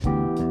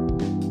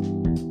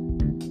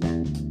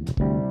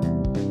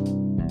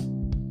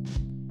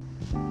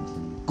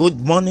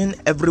Good morning,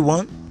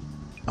 everyone.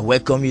 I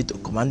welcome you to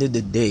Commanding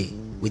the Day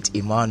with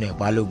Emmanuel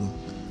Balogun.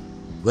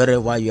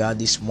 Wherever you are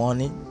this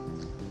morning,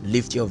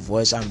 lift your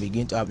voice and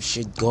begin to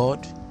appreciate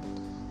God.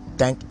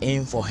 Thank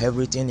Him for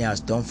everything He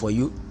has done for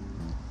you.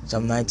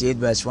 Psalm 98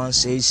 verse 1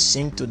 says,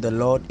 "Sing to the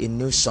Lord a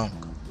new song,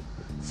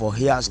 for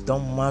He has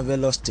done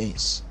marvelous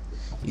things.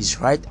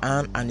 His right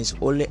hand and His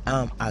holy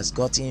arm has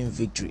gotten Him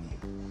victory."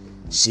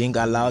 Sing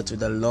aloud to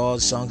the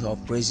Lord songs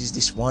of praises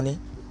this morning.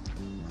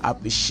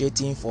 Appreciate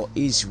Him, for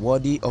He is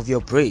worthy of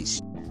your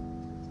praise.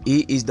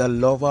 He is the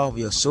lover of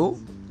your soul.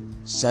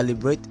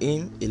 Celebrate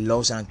Him. He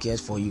loves and cares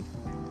for you.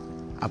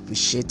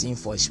 Appreciate Him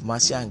for His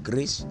mercy and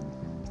grace.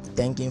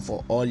 Thank Him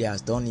for all He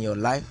has done in your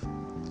life.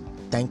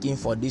 Thank Him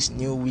for this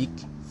new week,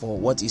 for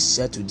what He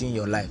said to do in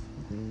your life.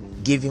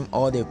 Give Him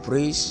all the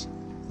praise.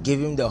 Give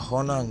Him the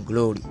honor and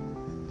glory.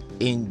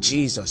 In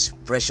Jesus'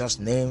 precious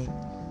name,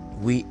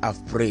 we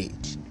have prayed.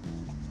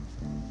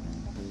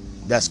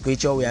 The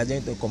scripture we are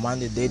going to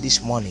command the day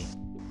this morning,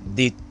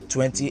 the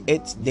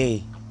 28th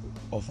day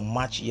of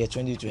March year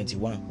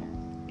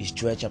 2021, is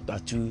Joel chapter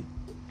 2,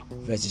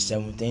 verses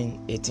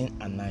 17, 18,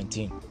 and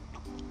 19.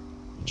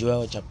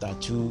 Joel chapter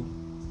 2,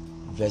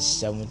 verse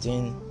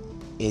 17,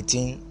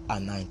 18,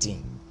 and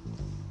 19.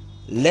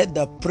 Let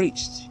the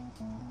priests,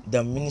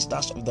 the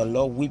ministers of the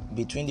Lord, weep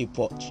between the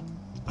porch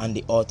and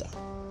the altar,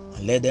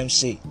 and let them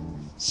say,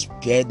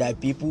 "Spare thy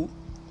people,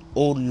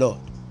 O Lord,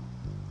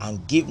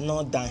 and give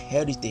not thy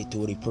heritage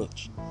to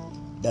reproach,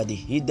 that the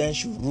heathen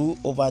should rule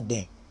over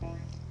them.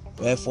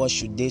 Wherefore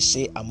should they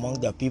say among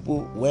the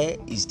people, Where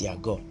is their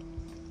God?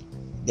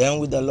 Then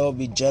will the Lord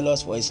be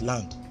jealous for his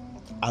land,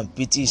 and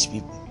pity his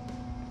people.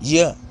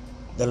 Yea,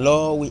 the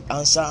Lord will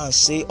answer and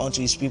say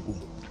unto his people,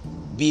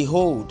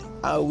 Behold,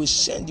 I will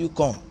send you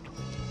corn,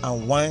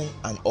 and wine,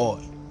 and oil,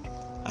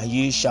 and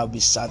ye shall be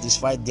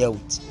satisfied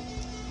therewith,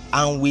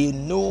 and will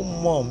no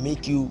more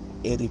make you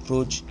a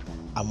reproach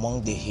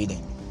among the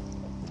heathen.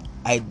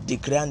 I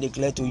declare and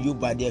declare to you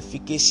by the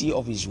efficacy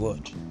of His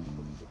word,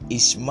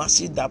 His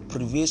mercy that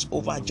prevails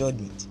over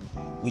judgment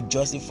will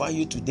justify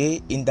you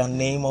today in the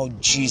name of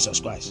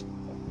Jesus Christ.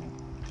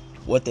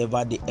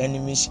 Whatever the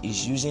enemy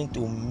is using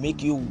to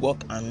make you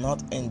work and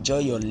not enjoy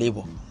your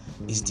labor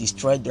is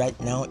destroyed right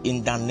now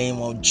in the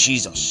name of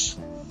Jesus.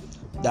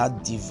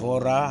 That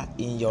devourer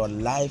in your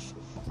life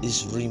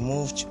is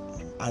removed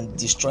and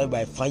destroyed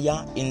by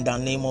fire in the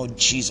name of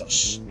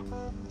Jesus.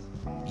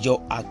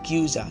 Your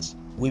accusers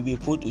will be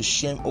put to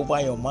shame over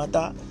your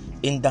matter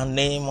in the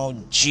name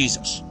of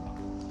Jesus.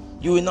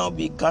 You will not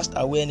be cast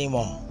away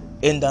anymore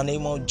in the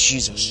name of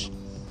Jesus.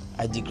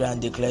 I declare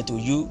and declare to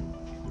you,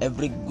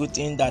 every good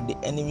thing that the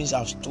enemies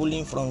have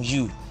stolen from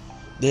you,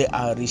 they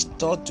are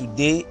restored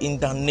today in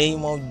the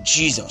name of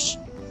Jesus.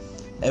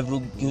 Every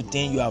good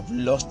thing you have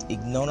lost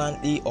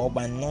ignorantly or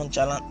by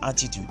nonchalant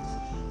attitude,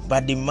 by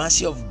the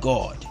mercy of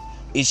God,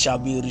 it shall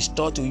be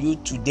restored to you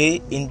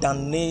today in the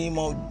name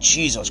of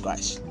Jesus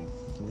Christ.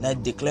 And I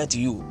declare to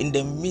you, in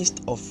the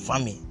midst of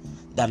famine,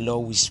 the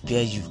Lord will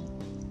spare you.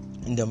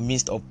 In the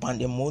midst of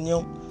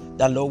pandemonium,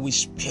 the Lord will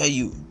spare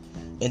you.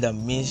 In the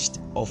midst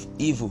of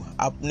evil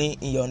happening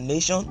in your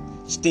nation,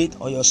 state,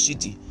 or your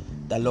city,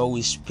 the Lord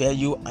will spare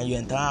you and your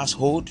entire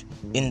household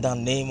in the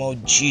name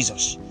of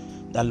Jesus.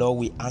 The Lord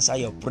will answer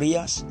your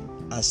prayers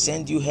and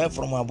send you help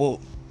from above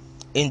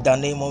in the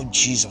name of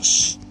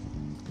Jesus.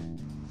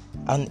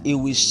 And He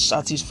will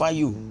satisfy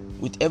you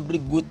with every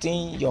good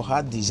thing your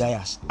heart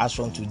desires as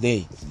from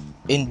today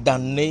in the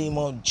name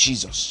of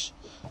Jesus.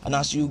 And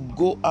as you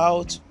go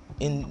out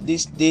in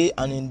this day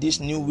and in this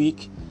new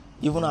week,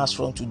 even as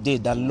from today,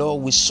 the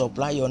Lord will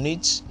supply your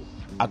needs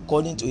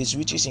according to His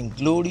riches in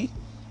glory,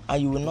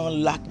 and you will not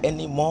lack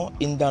any more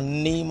in the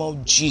name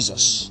of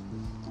Jesus.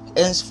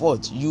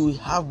 Henceforth, you will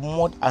have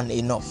more than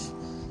enough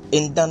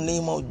in the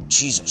name of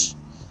Jesus.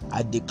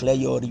 I declare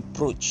your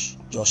reproach,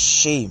 your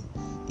shame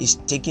is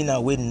taken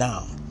away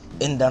now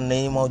in the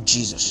name of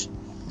Jesus.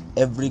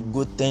 Every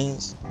good thing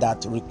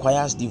that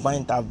requires divine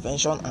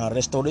intervention and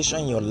restoration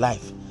in your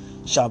life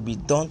shall be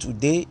done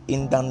today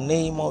in the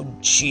name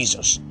of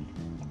Jesus.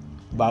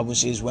 The Bible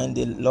says, when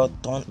the Lord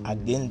turned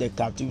again the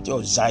captivity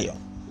of Zion,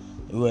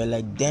 we were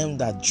like them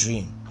that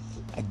dream.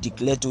 I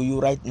declare to you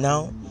right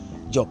now,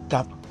 your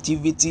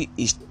captivity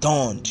is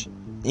turned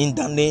in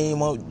the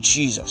name of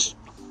Jesus.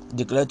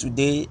 Declare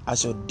today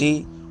as your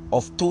day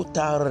of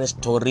total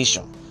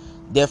restoration.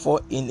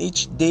 Therefore, in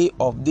each day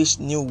of this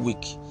new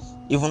week,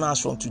 even as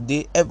from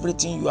today,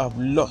 everything you have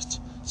lost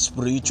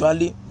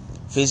spiritually,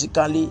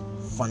 physically,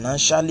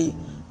 financially,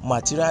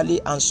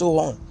 materially, and so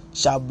on,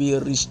 shall be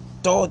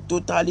restored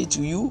totally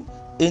to you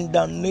in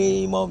the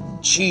name of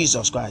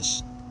Jesus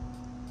Christ.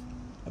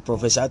 I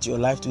prophesy to your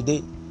life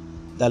today,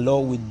 the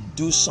Lord will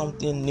do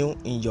something new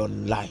in your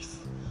life.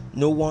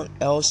 No one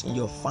else in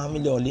your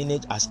family or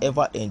lineage has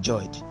ever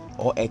enjoyed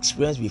or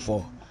experienced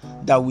before.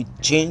 That will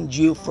change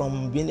you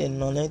from being a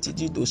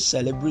non-entity to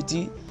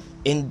celebrity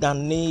in the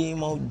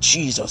name of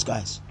Jesus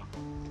Christ.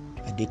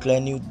 I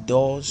declare new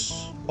doors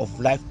of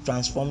life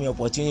transforming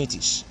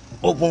opportunities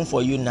open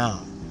for you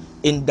now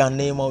in the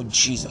name of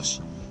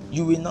Jesus.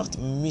 You will not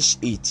miss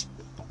it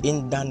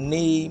in the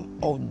name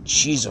of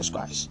Jesus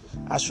Christ.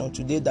 As from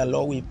today, the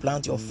Lord will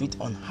plant your feet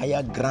on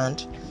higher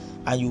ground,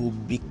 and you will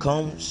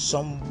become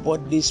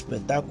somebody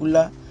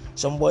spectacular,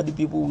 somebody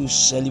people will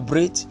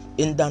celebrate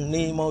in the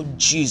name of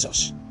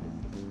Jesus.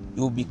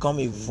 You will become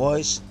a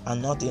voice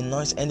and not a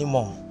noise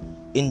anymore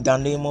in the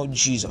name of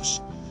Jesus.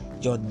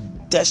 Your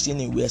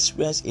destiny will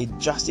experience a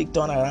drastic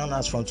turnaround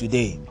as from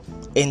today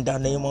in the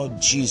name of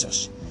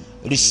Jesus.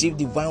 Receive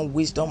divine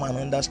wisdom and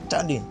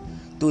understanding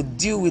to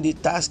deal with the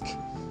task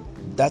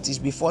that is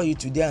before you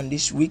today and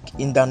this week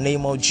in the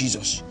name of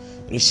Jesus.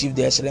 Receive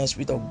the excellent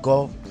Spirit of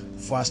God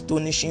for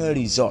astonishing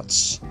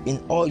results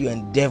in all your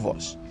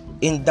endeavors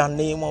in the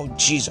name of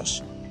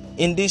Jesus.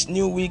 In this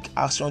new week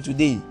as from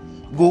today,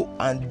 go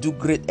and do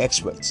great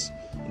exploits.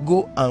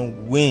 Go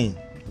and win.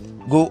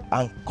 Go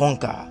and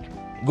conquer.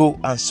 Go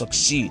and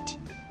succeed.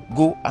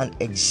 Go and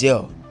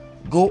excel.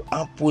 Go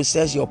and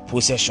possess your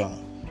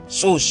possession.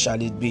 So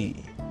shall it be.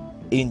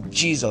 In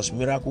Jesus'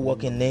 miracle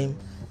working name,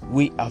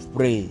 we have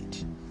prayed.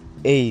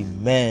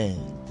 Amen.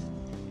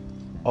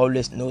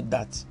 Always know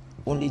that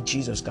only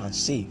Jesus can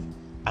save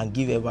and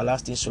give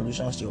everlasting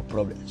solutions to your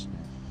problems.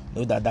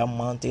 Know that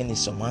mountain is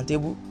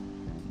surmountable.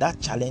 That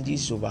challenge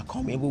is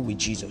overcomable with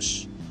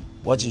Jesus.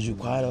 What is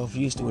required of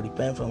you is to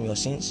repent from your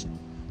sins,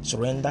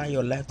 surrender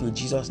your life to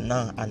Jesus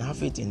now, and have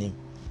faith in Him,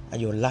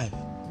 and your life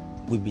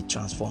will be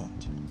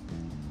transformed.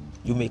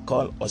 You may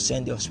call or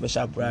send your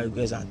special prayer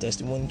request and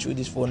testimony through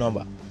this phone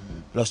number: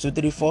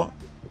 +234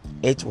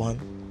 81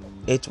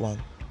 81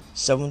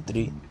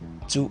 73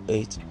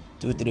 28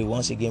 23.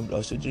 Once again,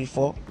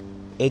 +234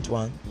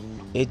 81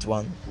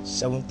 81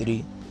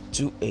 73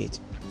 28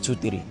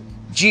 23.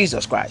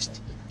 Jesus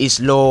Christ is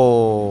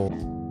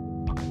Lord.